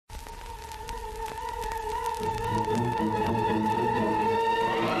You're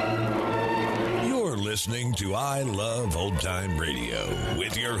listening to I Love Old Time Radio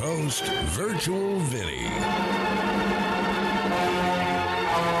with your host, Virtual Vinny.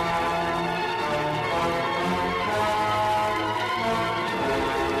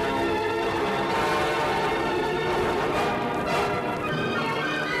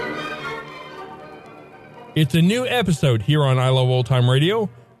 It's a new episode here on I Love Old Time Radio.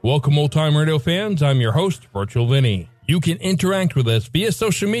 Welcome, Old Time Radio fans. I'm your host, Virtual Vinny. You can interact with us via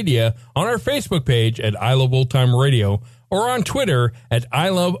social media on our Facebook page at I Love Old Time Radio or on Twitter at I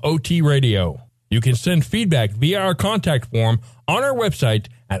Love OT Radio. You can send feedback via our contact form on our website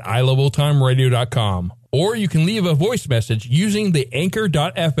at iloveoldtimeradio.com, or you can leave a voice message using the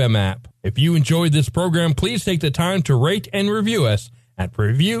Anchor.fm app. If you enjoyed this program, please take the time to rate and review us at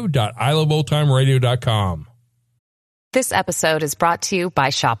review.iloveoldtimeradio.com. This episode is brought to you by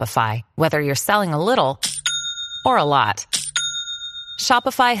Shopify. Whether you're selling a little or a lot,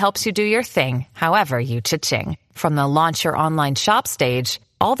 Shopify helps you do your thing, however you cha-ching. From the launch your online shop stage,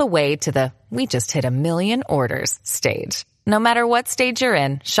 all the way to the we just hit 1 million orders stage. No matter what stage you're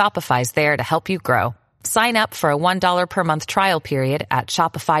in, Shopify's there to help you grow. Sign up for a $1 per month trial period at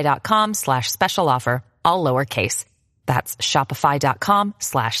shopify.com/special offer, all lowercase. That's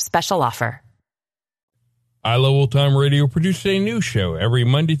shopify.com/special offer. I Love Old Time Radio produces a new show every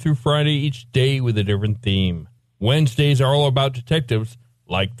Monday through Friday, each day with a different theme. Wednesdays are all about detectives,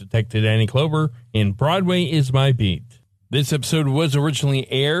 like Detective Danny Clover in Broadway Is My Beat. This episode was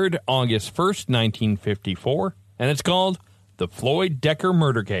originally aired August 1st, 1954, and it's called The Floyd Decker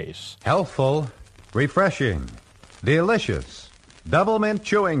Murder Case. Healthful, refreshing, delicious, double mint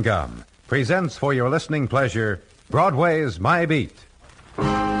chewing gum presents for your listening pleasure Broadway's My Beat.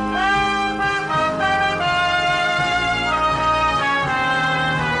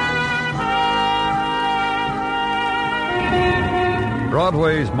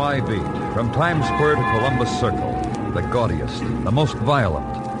 Broadway's My Beat, from Times Square to Columbus Circle, the gaudiest, the most violent,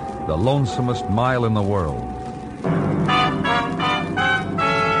 the lonesomest mile in the world.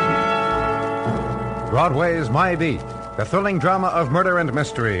 Broadway's My Beat, the thrilling drama of murder and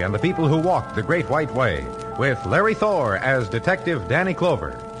mystery and the people who walked the Great White Way, with Larry Thor as Detective Danny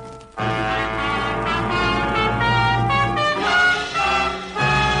Clover.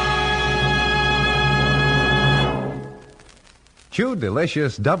 Chew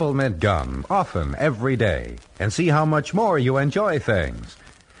delicious double mint gum often every day and see how much more you enjoy things.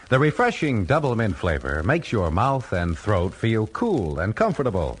 The refreshing double mint flavor makes your mouth and throat feel cool and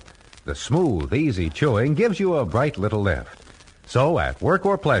comfortable. The smooth, easy chewing gives you a bright little lift. So at work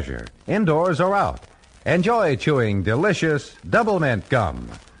or pleasure, indoors or out, enjoy chewing delicious double mint gum.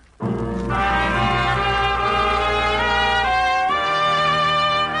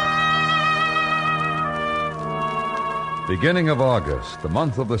 Beginning of August, the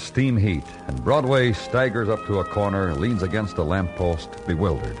month of the steam heat, and Broadway staggers up to a corner, leans against a lamppost,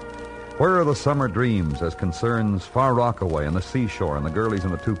 bewildered. Where are the summer dreams as concerns Far Rockaway and the seashore and the girlies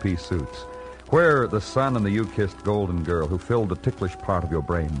in the two-piece suits? Where the sun and the you-kissed golden girl who filled the ticklish part of your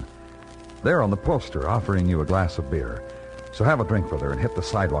brain? They're on the poster offering you a glass of beer. So have a drink with her and hit the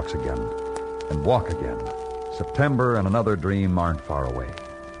sidewalks again. And walk again. September and another dream aren't far away.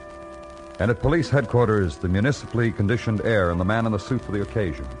 And at police headquarters, the municipally conditioned air and the man in the suit for the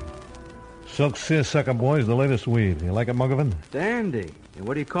occasion. Silk seersucker, boys, the latest weed. You like it, Muggavan? Dandy. And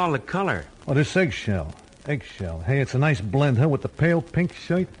what do you call the color? Oh, this eggshell. Eggshell. Hey, it's a nice blend, huh, with the pale pink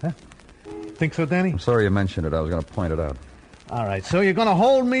shirt, huh? Think so, Danny? I'm sorry you mentioned it. I was going to point it out. All right, so you're going to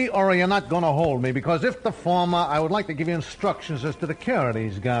hold me or are you not going to hold me? Because if the former, I would like to give you instructions as to the care of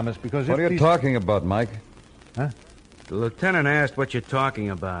these garments, because What are you talking about, Mike? Huh? The lieutenant asked what you're talking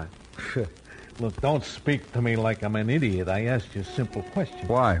about. Look, don't speak to me like I'm an idiot. I asked you a simple question.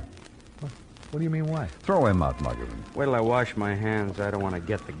 Why? What do you mean, why? Throw him out, Muggavan. Wait till I wash my hands. I don't want to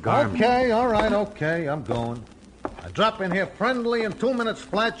get the garment. Okay, all right, okay, I'm going. I drop in here friendly, in 2 minutes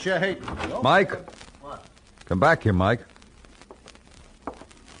flat, you hate me. Mike? What? Come back here, Mike.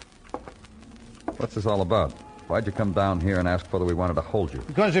 What's this all about? Why'd you come down here and ask whether we wanted to hold you?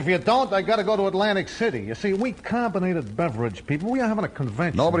 Because if you don't, I got to go to Atlantic City. You see, we carbonated beverage people, we are having a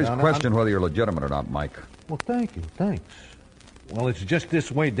convention. Nobody's down questioned whether you're legitimate or not, Mike. Well, thank you, thanks. Well, it's just this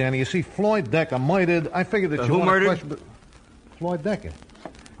way, Danny. You see, Floyd Decker murdered. I figured that you who want to murdered? question... Floyd Decker.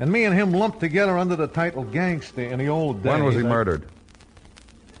 And me and him lumped together under the title gangster in the old days. When was he murdered?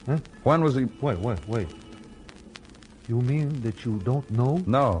 Huh? When was he... Wait. You mean that you don't know?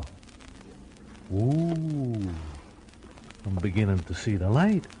 No. Ooh. I'm beginning to see the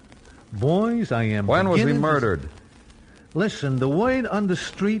light. Boys, I am When was he beginning to- murdered? Listen, the word on the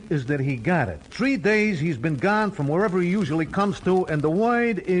street is that he got it. 3 days he's been gone from wherever he usually comes to, and the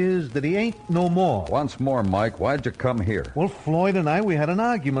word is that he ain't no more. Once more, Mike, why'd you come here? Well, Floyd and I, we had an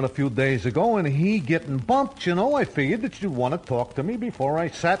argument a few days ago, and he getting bumped, you know. I figured that you'd want to talk to me before I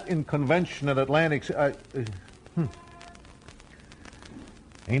sat in convention at Atlantic...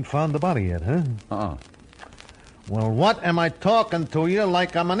 Ain't found the body yet, huh? Uh-uh. Well, what am I talking to you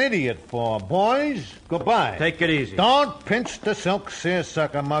like I'm an idiot for? Boys, goodbye. Take it easy. Don't pinch the silk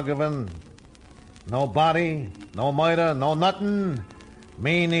seersucker, Muggavan. No body, no murder, no nothing.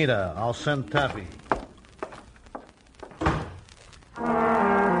 Me neither. I'll send Taffy.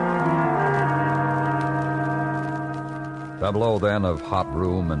 Tableau, then, of hot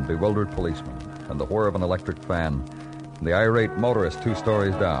room and bewildered policemen, and the whir of an electric fan, and the irate motorist 2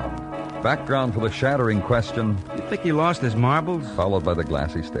 stories down. Background for the shattering question, You think he lost his marbles? followed by the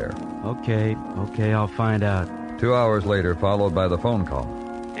glassy stare. Okay, I'll find out. 2 hours later, followed by the phone call.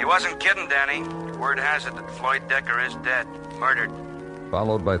 He wasn't kidding, Danny. Word has it that Floyd Decker is dead. Murdered.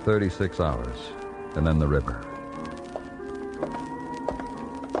 Followed by 36 hours, and then the river.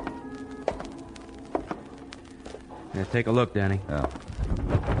 Yeah, take a look, Danny. Yeah.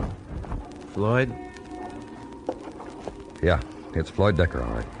 Floyd? Yeah, it's Floyd Decker,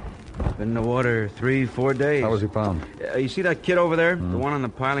 all right. Been in the water 3-4 days. How was he found? You see that kid over there? The one on the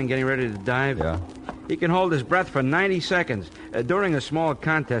piling getting ready to dive? Yeah. He can hold his breath for 90 seconds. During a small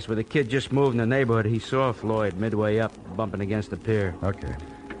contest where the kid just moved in the neighborhood, he saw Floyd midway up, bumping against the pier. Okay.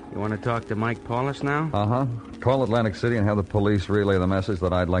 You want to talk to Mike Paulus now? Uh-huh. Call Atlantic City and have the police relay the message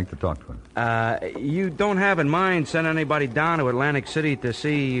that I'd like to talk to him. You don't have in mind sending anybody down to Atlantic City to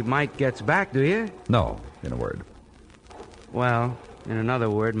see Mike gets back, do you? No, in a word. Well, in another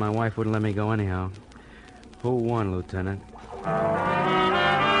word, my wife wouldn't let me go anyhow. Who won, Lieutenant?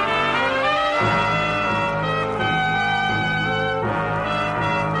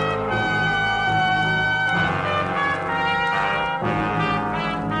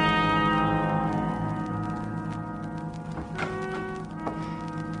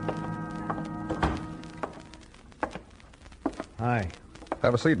 Hi.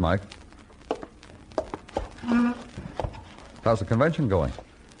 Have a seat, Mike. How's the convention going?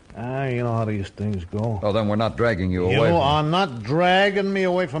 You know how these things go. Oh, then we're not dragging you away. You from... are not dragging me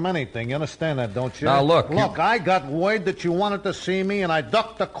away from anything. You understand that, don't you? Now, look, Look, I got word that you wanted to see me, and I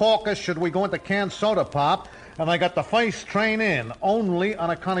ducked the caucus should we go into canned soda pop, and I got the first train in, only on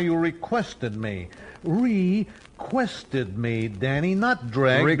account of you requested me. Requested me, Danny, not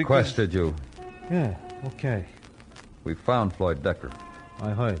dragged. Requested you. Yeah, okay. We found Floyd Decker.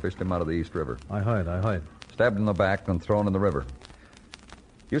 I heard. Fished him out of the East River. I heard. Stabbed in the back and thrown in the river.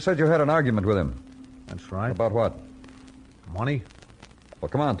 You said you had an argument with him. That's right. About what? Money? Well,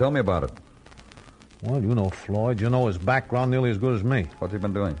 come on, tell me about it. Well, you know Floyd. You know his background nearly as good as me. What's he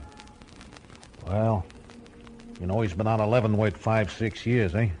been doing? Well, you know he's been on 11 weight 5-6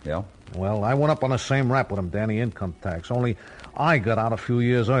 years, eh? Yeah? Well, I went up on the same rap with him, Danny, income tax. Only I got out a few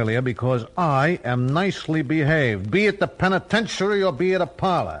years earlier because I am nicely behaved, be it the penitentiary or be it a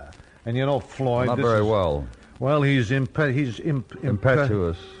parlor. And you know, Floyd... Not very well. Well, he's Impetuous.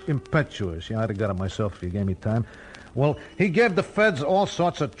 Impetuous. Yeah, I'd have got it myself if you gave me time. Well, he gave the feds all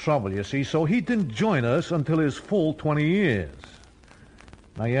sorts of trouble, you see, so he didn't join us until his full 20 years.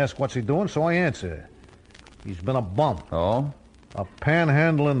 Now you ask what's he doing, so I answer. He's been a bum. Oh? A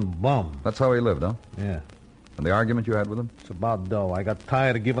panhandling bum. That's how he lived, huh? Yeah. And the argument you had with him? It's about dough. I got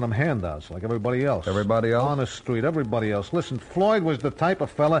tired of giving him handouts like everybody else. Everybody else? On the street, everybody else. Listen, Floyd was the type of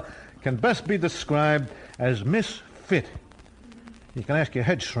fella can best be described as misfit. You can ask your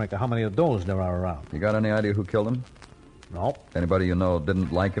head shrinker how many of those there are around. You got any idea who killed him? No. Anybody you know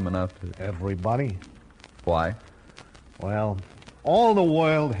didn't like him enough to... Everybody? Why? Well, all the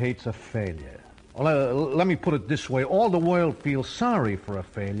world hates a failure. Well, let me put it this way. All the world feels sorry for a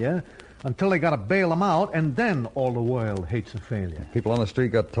failure until they got to bail him out, and then all the world hates a failure. People on the street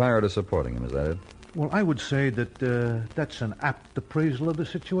got tired of supporting him, is that it? Well, I would say that that's an apt appraisal of the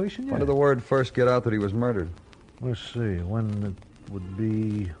situation, yeah. When did the word first get out that he was murdered? Let's see. When it would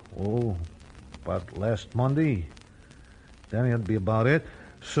be, about last Monday. Then it'd be about it.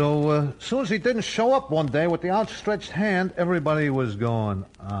 So, as soon as he didn't show up one day with the outstretched hand, everybody was going,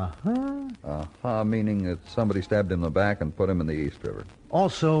 uh-huh. Meaning that somebody stabbed him in the back and put him in the East River.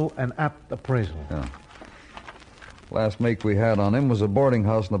 Also an apt appraisal. Yeah. Last make we had on him was a boarding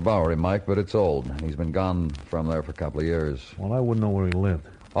house in the Bowery, Mike, but it's old. He's been gone from there for a couple of years. Well, I wouldn't know where he lived.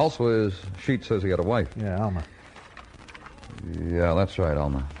 Also, his sheet says he had a wife. Yeah, Alma. Yeah, that's right,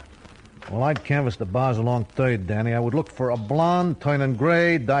 Alma. Well, I'd canvass the bars along 3rd, Danny. I would look for a blonde, turning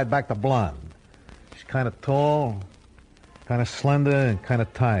gray, dyed back to blonde. She's kind of tall, Kind of slender and kind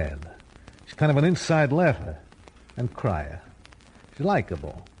of tired. She's kind of an inside laugher and crier. She's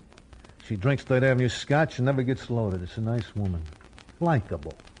likable. She drinks Third Avenue scotch and never gets loaded. It's a nice woman.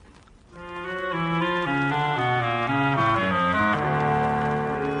 Likable.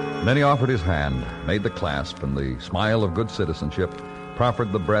 Then he offered his hand, made the clasp, and the smile of good citizenship,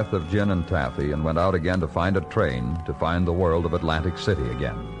 proffered the breath of gin and taffy, and went out again to find a train to find the world of Atlantic City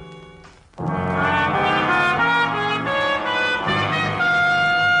again.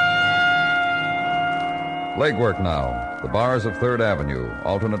 Legwork now. The bars of Third Avenue,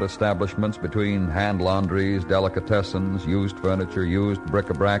 alternate establishments between hand laundries, delicatessens, used furniture, used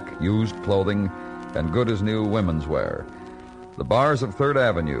bric-a-brac, used clothing, and good-as-new women's wear. The bars of Third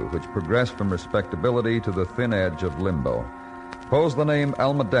Avenue, which progress from respectability to the thin edge of limbo. Pose the name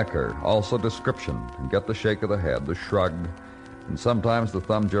Alma Decker, also description, and get the shake of the head, the shrug, and sometimes the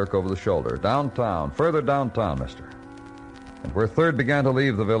thumb jerk over the shoulder. Downtown, further downtown, mister. And where Third began to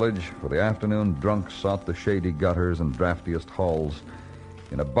leave the village, where the afternoon drunks sought the shady gutters and draftiest halls,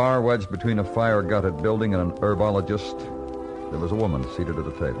 in a bar wedged between a fire-gutted building and an herbologist, there was a woman seated at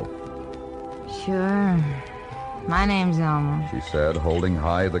a table. Sure. My name's Elma, she said, holding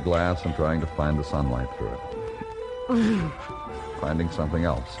high the glass and trying to find the sunlight through it. Finding something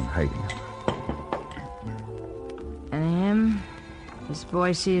else and hating it. And him? This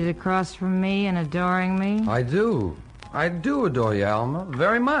boy seated across from me and adoring me? I do adore you, Alma,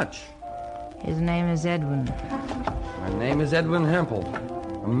 very much. His name is Edwin. My name is Edwin Hempel,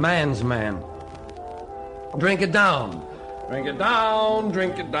 a man's man. Drink it down. Drink it down,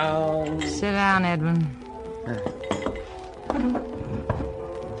 drink it down. Sit down, Edwin.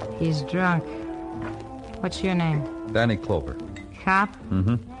 He's drunk. What's your name? Danny Clover. Cop?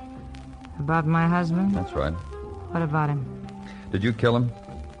 Mm-hmm. About my husband? That's right. What about him? Did you kill him?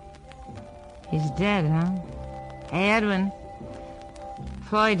 He's dead, huh? Hey, Edwin.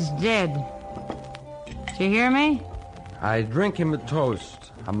 Floyd's dead. Did you hear me? I drink him a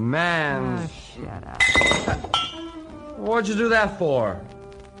toast. A man's... Oh, shut up. What'd you do that for?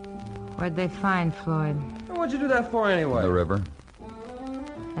 Where'd they find Floyd? What'd you do that for anyway? The river.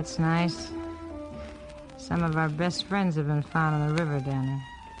 That's nice. Some of our best friends have been found on the river down there.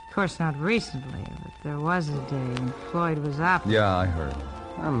 Of course, not recently, but there was a day when Floyd was up. Yeah, I heard.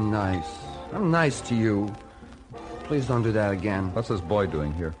 I'm nice. I'm nice to you. Please don't do that again. What's this boy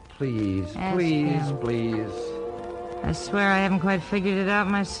doing here? Please, Ask please, him. please. I swear I haven't quite figured it out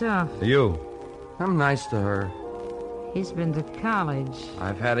myself. You. I'm nice to her. He's been to college.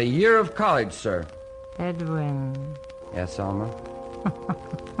 I've had a year of college, sir. Edwin. Yes, Alma?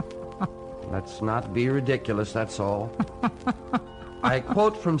 Let's not be ridiculous, that's all. I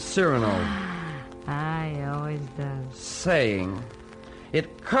quote from Cyrano. He always does. Saying,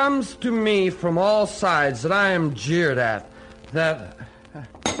 "It comes to me from all sides that I am jeered at, that..."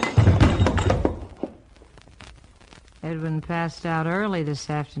 Edwin passed out early this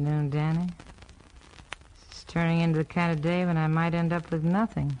afternoon, Danny. It's turning into the kind of day when I might end up with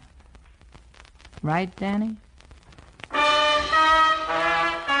nothing. Right, Danny?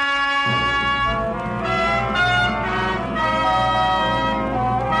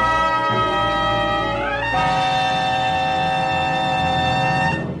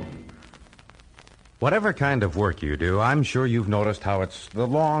 Whatever kind of work you do, I'm sure you've noticed how it's the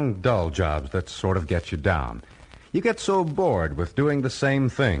long, dull jobs that sort of get you down. You get so bored with doing the same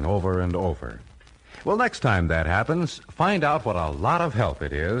thing over and over. Well, next time that happens, find out what a lot of help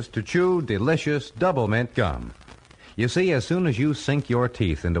it is to chew delicious double mint gum. You see, as soon as you sink your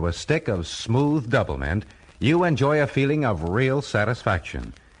teeth into a stick of smooth double mint, you enjoy a feeling of real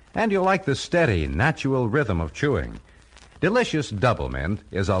satisfaction. And you'll like the steady, natural rhythm of chewing. Delicious double mint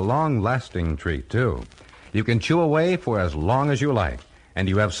is a long-lasting treat, too. You can chew away for as long as you like, and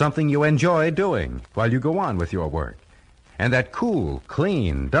you have something you enjoy doing while you go on with your work. And that cool,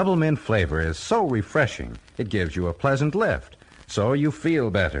 clean, double mint flavor is so refreshing, it gives you a pleasant lift. So you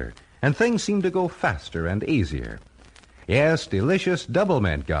feel better, and things seem to go faster and easier. Yes, delicious double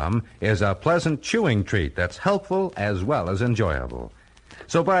mint gum is a pleasant chewing treat that's helpful as well as enjoyable.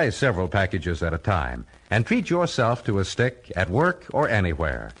 So buy several packages at a time and treat yourself to a stick at work or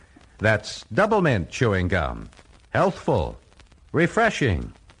anywhere. That's double mint chewing gum. Healthful,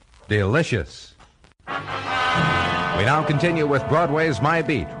 refreshing, delicious. We now continue with Broadway's My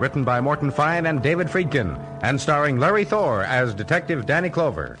Beat, written by Morton Fine and David Friedkin, and starring Larry Thor as Detective Danny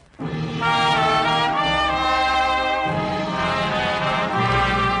Clover.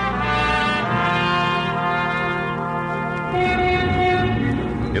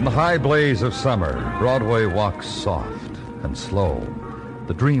 In the high blaze of summer, Broadway walks soft and slow.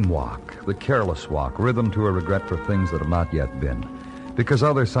 The dream walk, the careless walk, rhythm to a regret for things that have not yet been. Because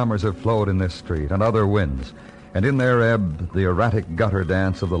other summers have flowed in this street, and other winds, and in their ebb, the erratic gutter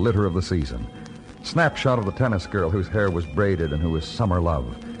dance of the litter of the season. Snapshot of the tennis girl whose hair was braided and who was summer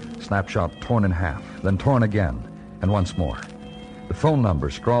love. Snapshot torn in half, then torn again, and once more. The phone number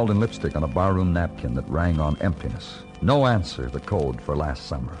scrawled in lipstick on a barroom napkin that rang on emptiness. No answer, the code for last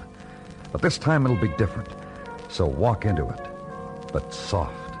summer. But this time it'll be different. So walk into it, but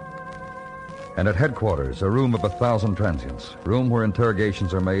soft. And at headquarters, a room of 1,000 transients. Room where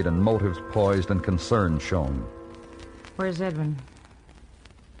interrogations are made and motives poised and concern shown. Where's Edwin?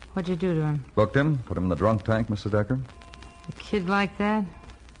 What'd you do to him? Booked him, put him in the drunk tank, Mrs. Decker. A kid like that?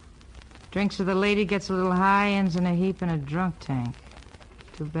 Drinks with a lady, gets a little high, ends in a heap in a drunk tank.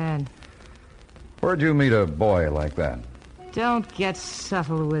 Too bad. Where'd you meet a boy like that? Don't get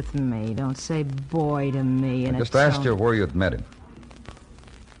subtle with me. Don't say boy to me. I just asked you where you'd met him.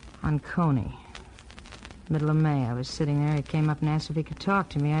 On Coney. Middle of May. I was sitting there. He came up and asked if he could talk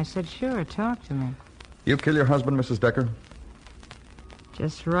to me. I said, sure, talk to me. You kill your husband, Mrs. Decker?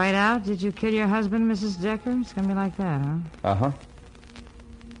 Just right out, did you kill your husband, Mrs. Decker? It's going to be like that, huh? Uh-huh.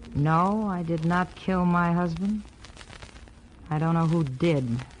 No, I did not kill my husband. I don't know who did.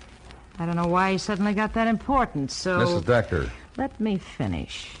 I don't know why he suddenly got that important, so... Mrs. Decker. Let me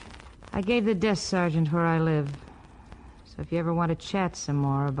finish. I gave the desk sergeant where I live. So if you ever want to chat some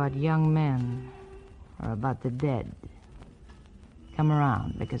more about young men or about the dead, come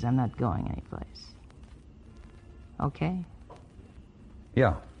around, because I'm not going anyplace. Okay?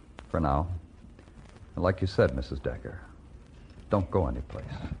 Yeah, for now. And like you said, Mrs. Decker, don't go anyplace.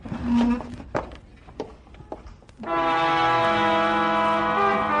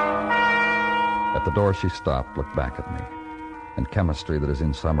 At the door she stopped, looked back at me, and chemistry that is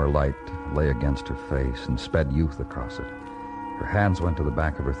in summer light lay against her face and sped youth across it. Her hands went to the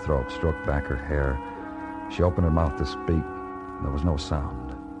back of her throat, stroked back her hair. She opened her mouth to speak, and there was no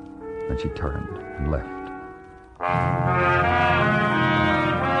sound. Then she turned and left.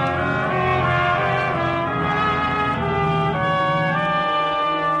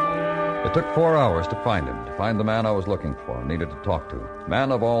 It took 4 hours to find him, to find the man I was looking for, needed to talk to.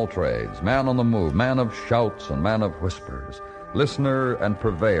 Man of all trades, man on the move, man of shouts and man of whispers, listener and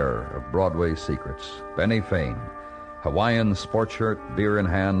purveyor of Broadway secrets. Benny Fane, Hawaiian sport shirt, beer in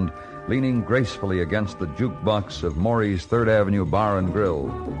hand, leaning gracefully against the jukebox of Maury's 3rd Avenue Bar and Grill.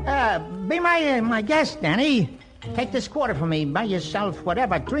 Be my guest, Danny. Take this quarter from me. Buy yourself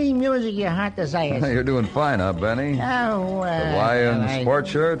whatever dream music your heart desires. You're doing fine, huh, Benny? Oh, Hawaiian sport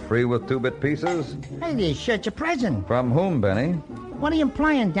shirt, free with 2-bit pieces? Hey, this shirt's a present. From whom, Benny? What are you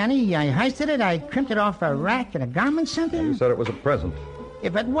implying, Danny? I heisted it, I crimped it off a rack at a garment center? You said it was a present.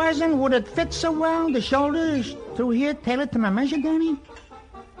 If it wasn't, would it fit so well? The shoulders through here tailored to my measure, Danny?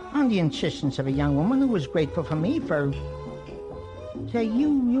 On the insistence of a young woman who was grateful for me for... Say,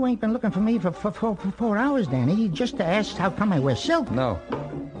 you ain't been looking for me for 4 hours, Danny, just to ask how come I wear silk. No.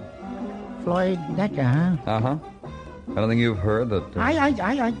 Floyd Decker, huh? Uh-huh. Anything you've heard that... I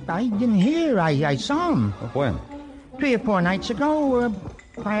didn't hear. I saw him. When? 3 or 4 nights ago,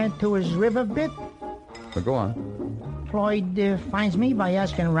 prior to his river bit. Well, go on. Floyd finds me by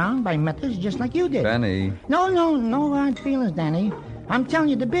asking around by methods just like you did. Benny. No hard feelings, Danny. I'm telling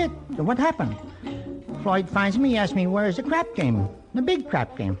you the bit. What happened? Floyd finds me, asks me where's the crap game. The big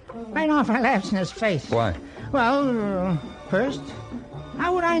crap game. Right off, I laughs in his face. Why? Well, first,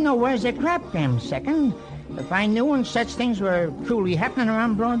 how would I know where's the crap game? Second, if I knew when such things were truly happening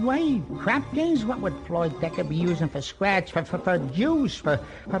around Broadway, crap games, what would Floyd Decker be using for scratch, for juice, for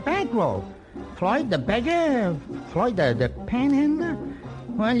bankroll? Floyd the beggar? Floyd the panhandler?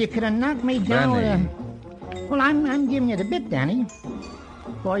 Well, you could have knocked me down with a... Well, I'm giving you the bit, Danny.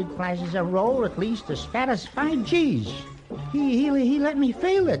 Floyd flashes a roll at least as fat as 5 G's. He let me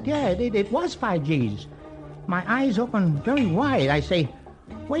feel it. Yeah, it was 5 G's. My eyes open very wide. I say,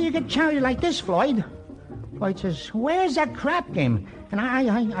 where you get charity like this, Floyd? Floyd says, where's that crap game? And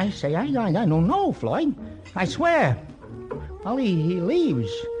I say, I don't know, Floyd. I swear. Well, he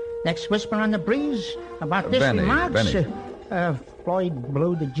leaves. Next whisper on the breeze about this remarks. Floyd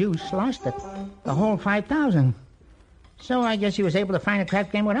blew the juice, lost it. The whole 5,000. So I guess he was able to find a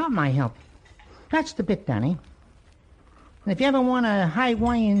crap game without my help. That's the bit, Danny. And if you ever want a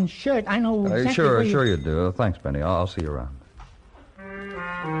Hawaiian shirt, I know exactly Sure you do. Thanks, Benny. I'll see you around.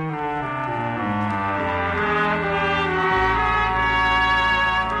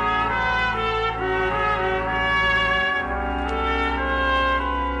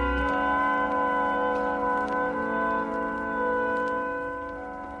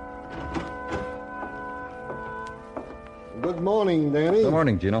 Good morning, Danny. Good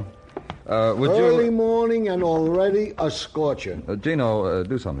morning, Gino. Would Early you... morning and already a scorcher. Gino,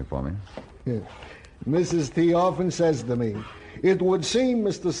 do something for me. Mrs. T often says to me, "It would seem,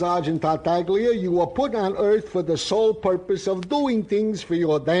 Mr. Sergeant Tartaglia, you were put on Earth for the sole purpose of doing things for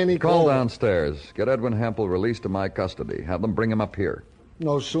your Danny Call Cole." downstairs. Get Edwin Hempel released to my custody. Have them bring him up here.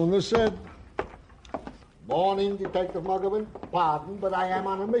 No sooner said. Morning, Detective Muggavan. Pardon, but I am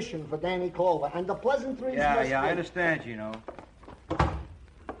on a mission for Danny Clover, and the pleasantries must I be- understand, Gino.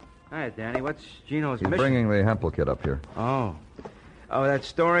 Hi, Danny. What's Gino's He's mission? bringing the Hempel kid up here. Oh, that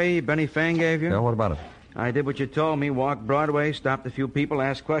story Benny Fane gave you? Yeah, what about it? I did what you told me. Walked Broadway, stopped a few people,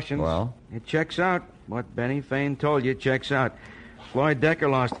 asked questions. Well? It checks out. What Benny Fane told you checks out. Floyd Decker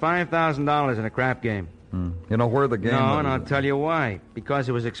lost $5,000 in a crap game. You know where the game No, was? and I'll tell you why. Because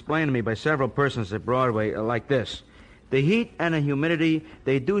it was explained to me by several persons at Broadway like this. The heat and the humidity,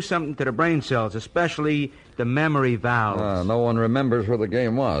 they do something to the brain cells, especially the memory valves. No one remembers where the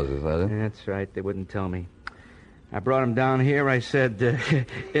game was, is that it? That's right. They wouldn't tell me. I brought him down here. I said,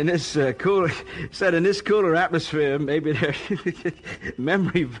 in this cooler atmosphere, maybe their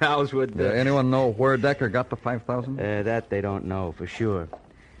memory valves would... Anyone know where Decker got the $5,000? That they don't know for sure.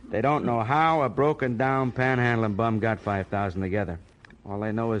 They don't know how a broken-down panhandling bum got $5,000 together. All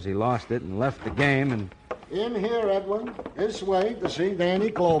they know is he lost it and left the game and... In here, Edwin. This way to see Danny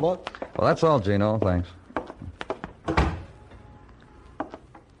Clover. Well, that's all, Gino. Thanks.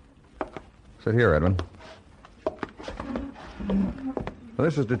 Sit here, Edwin. Well,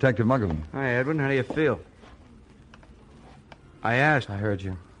 this is Detective Muggavan. Hi, Edwin. How do you feel? I asked. I heard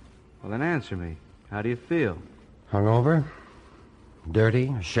you. Well, then answer me. How do you feel? Hungover? Dirty?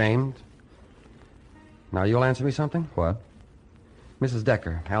 Ashamed? Now you'll answer me something? What? Mrs.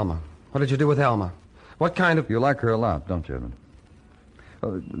 Decker, Alma. What did you do with Alma? What kind of... You like her a lot, don't you,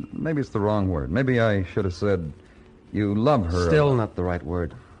 Edwin? Maybe it's the wrong word. Maybe I should have said you love her. Still not the right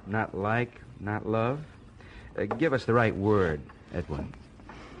word. Not like, not love? Give us the right word, Edwin.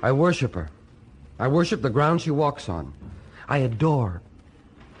 I worship her. I worship the ground she walks on. I adore.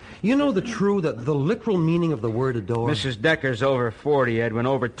 You know the literal meaning of the word adore? Mrs. Decker's over 40, Edwin,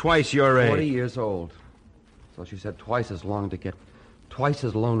 over twice your age. 40 years old. So she said twice as long to get twice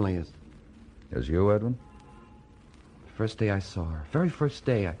as lonely as... As you, Edwin? First day I saw her, very first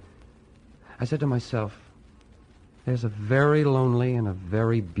day, I said to myself, there's a very lonely and a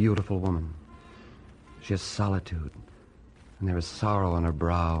very beautiful woman. She has solitude, and there is sorrow on her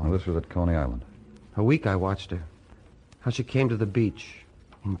brow. Well, this was at Coney Island. A week I watched her, how she came to the beach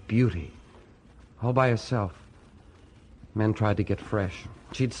in beauty, all by herself. Men tried to get fresh.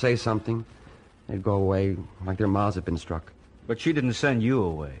 She'd say something, they'd go away like their mouths had been struck. But she didn't send you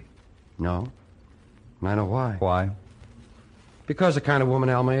away. No. And I know why. Why? Because the kind of woman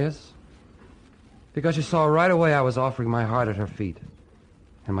Alma is. Because she saw right away I was offering my heart at her feet.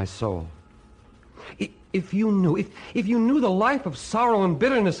 And my soul. If you knew the life of sorrow and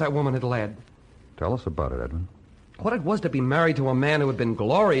bitterness that woman had led. Tell us about it, Edwin. What it was to be married to a man who had been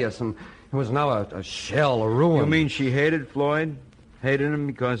glorious and who was now a shell, a ruin. You mean she hated Floyd? Hated him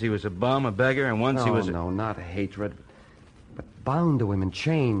because he was a bum, a beggar, and once he was... No, not hatred. But bound to him and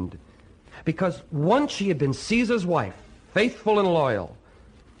chained. Because once she had been Caesar's wife, faithful and loyal.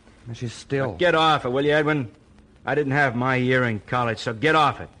 And she's still... Now get off it, will you, Edwin? I didn't have my year in college, so get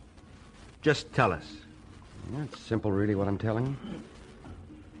off it. Just tell us. Yeah, it's simple, really, what I'm telling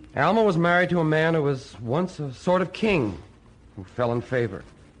you. Alma was married to a man who was once a sort of king who fell in favor.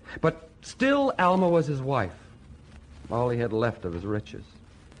 But still, Alma was his wife, all he had left of his riches.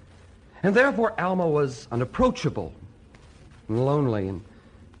 And therefore, Alma was unapproachable and lonely and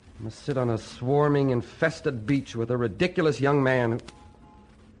must sit on a swarming, infested beach with a ridiculous young man who...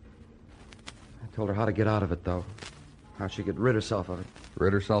 I told her how to get out of it, though. How she could rid herself of it.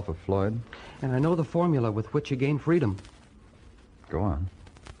 Rid herself of Floyd? And I know the formula with which you gain freedom. Go on.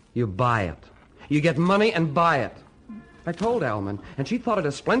 You buy it. You get money and buy it. I told Alma, and she thought it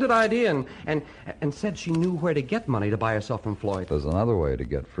a splendid idea and said she knew where to get money to buy herself from Floyd. There's another way to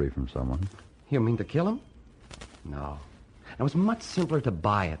get free from someone. You mean to kill him? No. It was much simpler to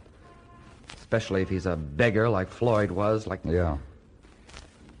buy it. Especially if he's a beggar like Floyd was, like... Yeah.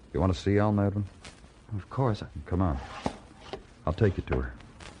 You want to see Alma, Edwin? Of course. Come on. I'll take you to her.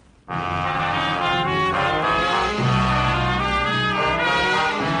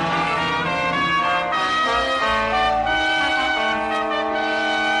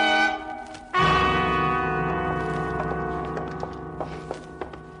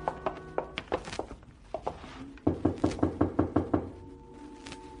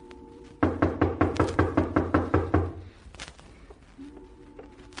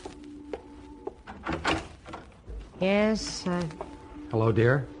 Yes, Hello,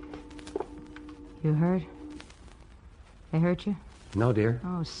 dear. You hurt? They hurt you? No, dear.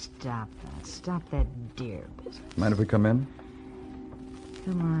 Oh, stop that. Stop that dear business. Mind if we come in?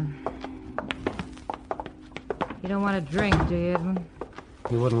 Come on. You don't want to drink, do you, Edwin?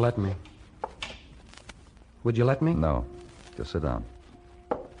 You wouldn't let me. Would you let me? No. Just sit down.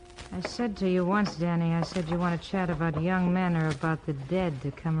 I said to you once, Danny, I said you want to chat about young men or about the dead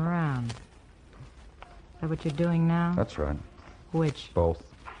to come around. Is that what you're doing now? That's right. Which? Both.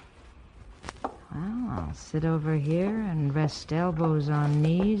 Well, I'll sit over here and rest elbows on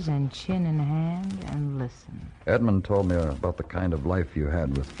knees and chin in hand and listen. Edmund told me about the kind of life you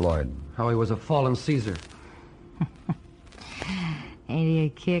had with Floyd. How he was a fallen Caesar. Ain't he a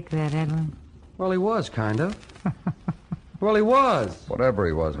kick, that Edwin? Well, he was, kind of. Well, he was. Whatever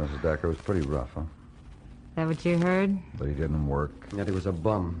he was, Mrs. Decker, was pretty rough, huh? Is that what you heard? But he didn't work. Yet he was a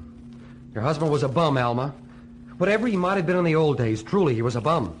bum. Your husband was a bum, Alma. Whatever he might have been in the old days, truly, he was a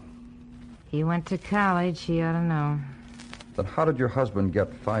bum. He went to college, he ought to know. Then how did your husband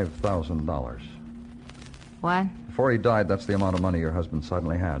get $5,000? What? Before he died, that's the amount of money your husband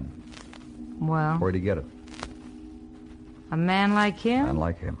suddenly had. Well? Where'd he get it? A man like him? A man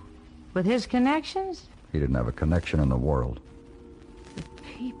like him. With his connections? He didn't have a connection in the world. The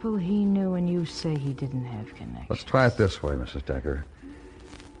people he knew, and you say he didn't have connections. Let's try it this way, Mrs. Decker.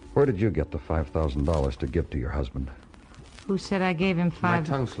 Where did you get the $5,000 to give to your husband? Who said I gave him My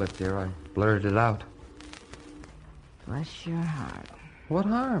tongue slipped, dear. I blurted it out. Bless your heart. What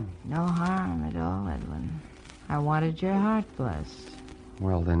harm? No harm at all, Edwin. I wanted your heart blessed.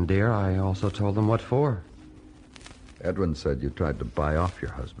 Well, then, dear, I also told them what for. Edwin said you tried to buy off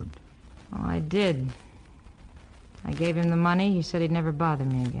your husband. Oh, I did. I gave him the money. He said he'd never bother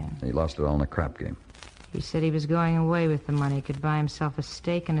me again. He lost it all in a crap game. He said he was going away with the money. He could buy himself a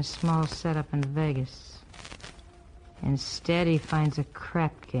steak and a small setup in Vegas. Instead, he finds a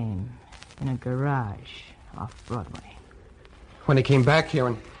crap game in a garage off Broadway. When he came back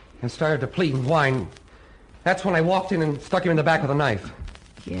here and started to plead and whine, that's when I walked in and stuck him in the back with a knife.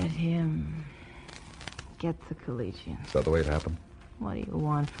 Get him. Get the collegian. Is that the way it happened? What do you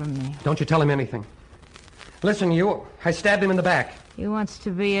want from me? Don't you tell him anything. Listen, you, I stabbed him in the back. He wants to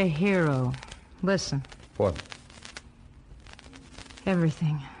be a hero. Listen. What?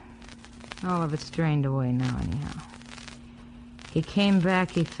 Everything. All of it's drained away now, anyhow. He came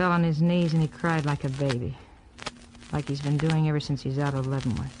back, he fell on his knees, and he cried like a baby. Like he's been doing ever since he's out of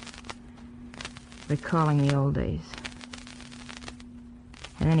Leavenworth. Recalling the old days.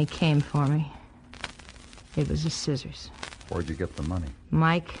 And then he came for me. It was the scissors. Where'd you get the money?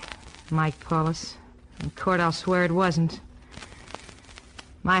 Mike Paulus. In court, I'll swear it wasn't.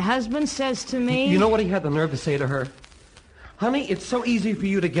 My husband says to me... You know what he had the nerve to say to her? Honey, it's so easy for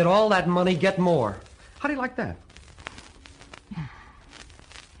you to get all that money, get more. How do you like that?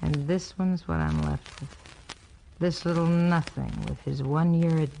 And this one's what I'm left with. This little nothing with his 1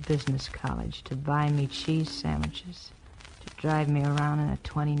 year at business college to buy me cheese sandwiches, to drive me around in a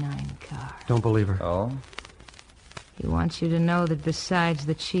 29 car. Don't believe her. Oh? He wants you to know that besides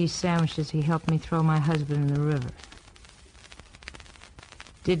the cheese sandwiches, he helped me throw my husband in the river.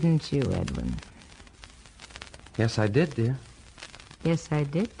 Didn't you, Edwin? Yes, I did, dear. Yes, I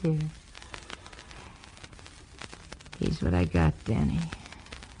did, dear. Here's what I got, Danny.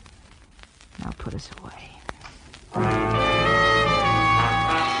 Now put us away.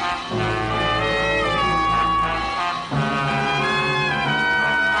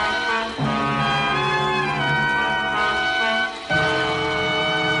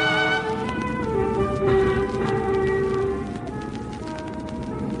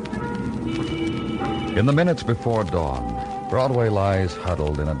 In the minutes before dawn, Broadway lies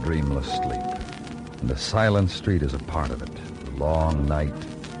huddled in a dreamless sleep. And the silent street is a part of it. The long night,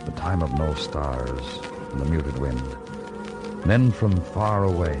 the time of no stars, and the muted wind. Men from far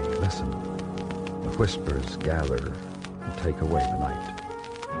away listen. The whispers gather and take away the night.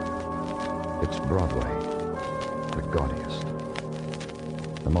 It's Broadway, the gaudiest,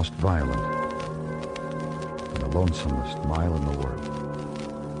 the most violent, and the lonesomest mile in the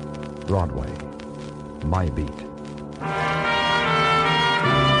world. Broadway, my beat.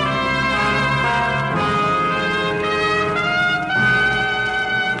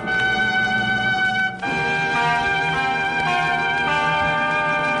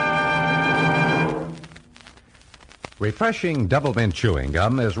 Refreshing Double Mint chewing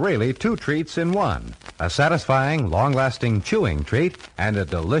gum is really two treats in one. A satisfying, long-lasting chewing treat and a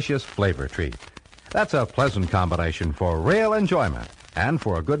delicious flavor treat. That's a pleasant combination for real enjoyment and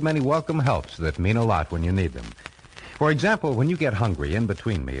for a good many welcome helps that mean a lot when you need them. For example, when you get hungry in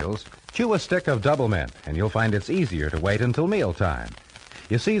between meals, chew a stick of Double Mint and you'll find it's easier to wait until mealtime.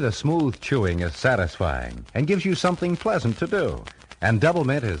 You see, the smooth chewing is satisfying and gives you something pleasant to do. And Double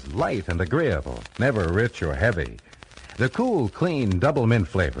Mint is light and agreeable, never rich or heavy. The cool, clean Double Mint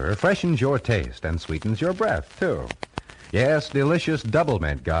flavor freshens your taste and sweetens your breath, too. Yes, delicious Double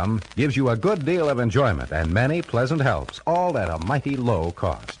Mint gum gives you a good deal of enjoyment and many pleasant helps, all at a mighty low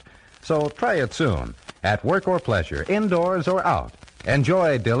cost. So try it soon, at work or pleasure, indoors or out.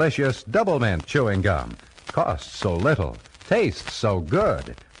 Enjoy delicious Double Mint chewing gum. Costs so little, tastes so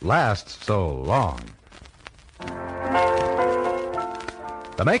good, lasts so long.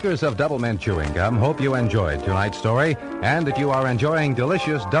 The makers of Double Mint chewing gum hope you enjoyed tonight's story and that you are enjoying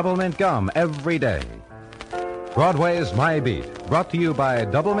delicious Double Mint gum every day. Broadway's My Beat, brought to you by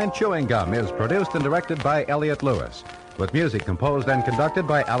Double Mint Chewing Gum, is produced and directed by Elliott Lewis, with music composed and conducted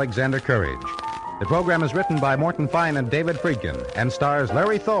by Alexander Courage. The program is written by Morton Fine and David Friedkin and stars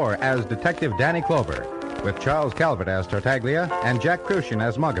Larry Thor as Detective Danny Clover, with Charles Calvert as Tartaglia and Jack Crucian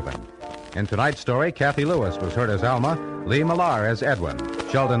as Muggavan. In tonight's story, Kathy Lewis was heard as Alma, Lee Millar as Edwin,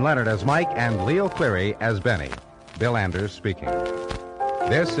 Sheldon Leonard as Mike, and Leo Cleary as Benny. Bill Anders speaking.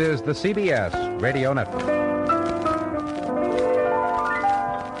 This is the CBS Radio Network.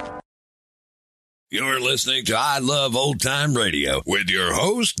 You're listening to I Love Old Time Radio with your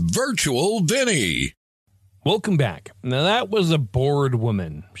host, Virtual Vinny. Welcome back. Now, that was a bored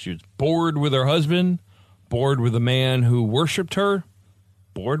woman. She was bored with her husband, bored with a man who worshipped her,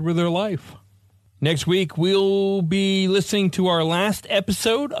 bored with her life. Next week, we'll be listening to our last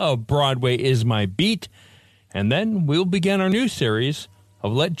episode of Broadway is My Beat, and then we'll begin our new series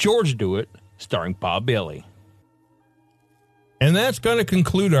of Let George Do It, starring Bob Bailey. And that's going to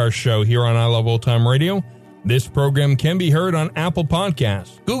conclude our show here on I Love Old Time Radio. This program can be heard on Apple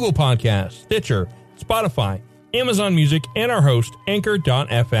Podcasts, Google Podcasts, Stitcher, Spotify, Amazon Music, and our host,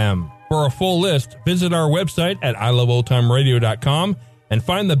 Anchor.fm. For a full list, visit our website at iloveoldtimeradio.com and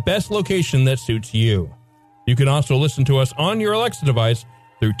find the best location that suits you. You can also listen to us on your Alexa device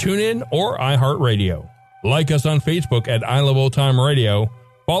through TuneIn or iHeartRadio. Like us on Facebook at I Love Old Time Radio.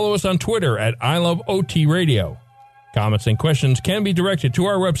 Follow us on Twitter at I Love OT Radio. Comments and questions can be directed to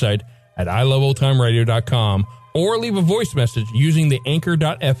our website at iloveoldtimeradio.com or leave a voice message using the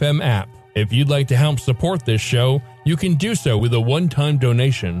Anchor.fm app. If you'd like to help support this show, you can do so with a one-time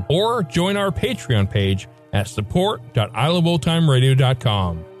donation or join our Patreon page at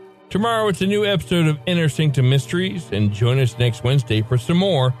support.iloveoldtimeradio.com. Tomorrow it's a new episode of Inner Sanctum Mysteries, and join us next Wednesday for some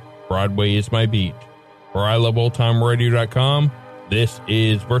more Broadway is My Beat. For iloveoldtimeradio.com, this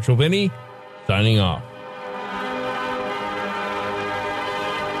is Virtual Vinny, signing off.